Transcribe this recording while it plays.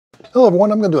Hello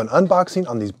everyone, I'm going to do an unboxing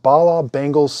on these Bala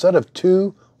Bangles set of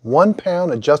 2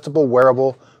 1-pound adjustable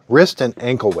wearable wrist and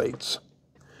ankle weights.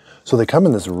 So they come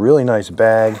in this really nice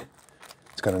bag.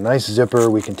 It's got a nice zipper.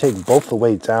 We can take both the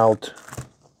weights out.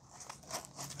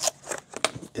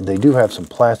 They do have some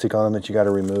plastic on them that you got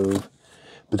to remove,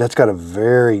 but that's got a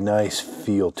very nice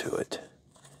feel to it.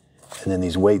 And then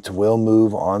these weights will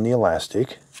move on the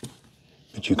elastic,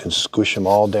 but you can squish them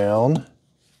all down.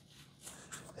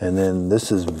 And then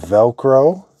this is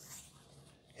Velcro,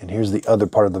 and here's the other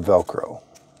part of the Velcro.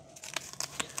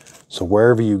 So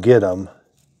wherever you get them,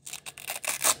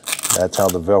 that's how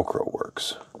the Velcro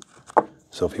works.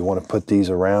 So if you want to put these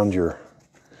around your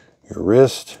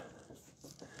wrist,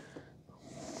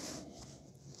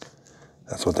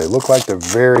 that's what they look like. They're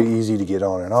very easy to get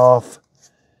on and off.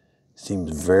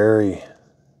 Seems very,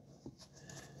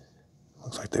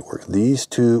 looks like they work. These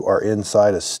two are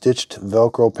inside a stitched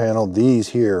Velcro panel. These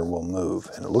here will move,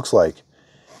 and it looks like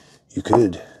you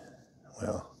could,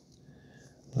 well,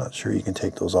 I'm not sure you can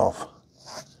take those off,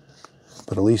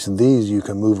 but at least these you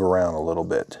can move around a little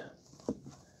bit.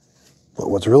 But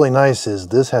what's really nice is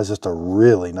this has just a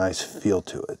really nice feel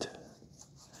to it.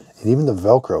 And even the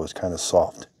Velcro is kind of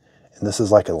soft. And this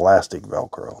is like elastic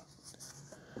Velcro.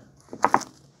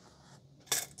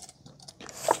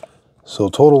 So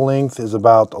total length is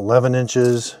about 11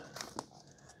 inches.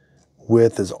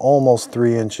 Width is almost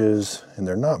 3 inches. And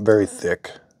they're not very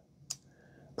thick.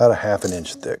 About a ½ an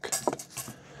inch thick.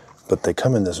 But they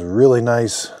come in this really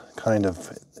nice kind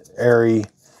of airy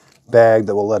bag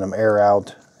that will let them air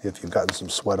out if you've gotten some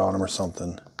sweat on them or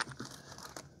something.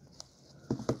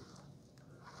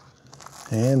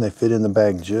 And they fit in the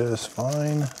bag just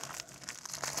fine.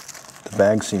 The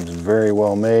bag seems very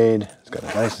well made. It's got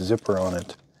a nice zipper on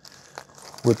it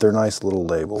with their nice little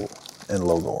label and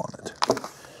logo on it.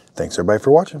 Thanks everybody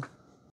for watching.